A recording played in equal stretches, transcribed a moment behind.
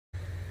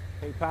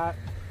Hey Pat.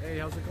 Hey,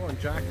 how's it going,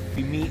 Jack?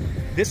 We meet.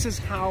 This is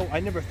how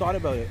I never thought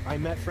about it. I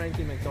met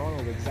Frankie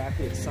MacDonald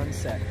exactly at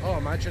sunset. Oh,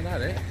 imagine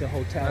that, eh? The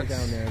hotel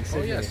down there in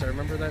Sydney. Oh yes, I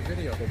remember that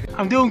video.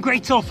 I'm doing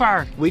great so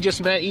far. We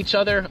just met each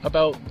other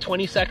about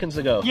 20 seconds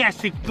ago.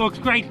 Yes, it looks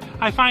great.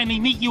 I finally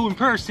meet you in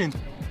person.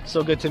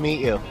 So good to meet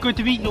you. Good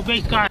to meet you,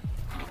 base guy.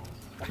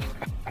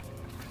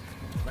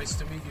 Nice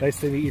to meet you. Nice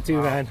to meet you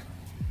too, man.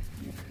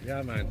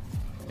 Yeah, man.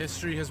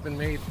 History has been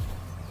made.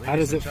 How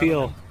does it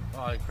feel?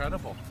 Oh,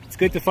 incredible. It's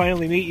good to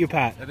finally meet you,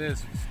 Pat. It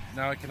is.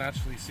 Now I can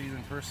actually see you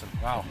in person.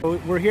 Wow.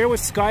 We're here with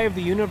Sky of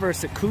the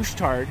Universe at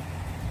Couche-Tard,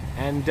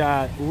 and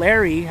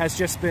Larry has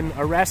just been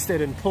arrested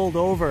and pulled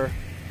over.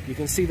 You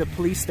can see the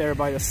police there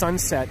by the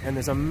sunset, and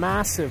there's a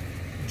massive,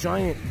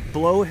 giant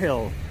blow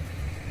hill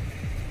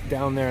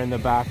down there in the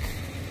back.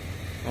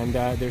 And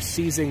they're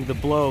seizing the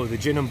blow, the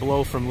gin and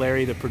blow from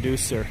Larry, the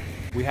producer.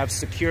 We have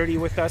security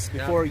with us.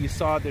 Before you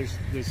saw, there's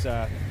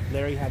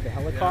Larry had the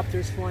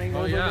helicopters flying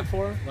over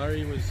before.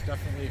 Larry was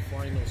definitely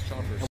flying those choppers.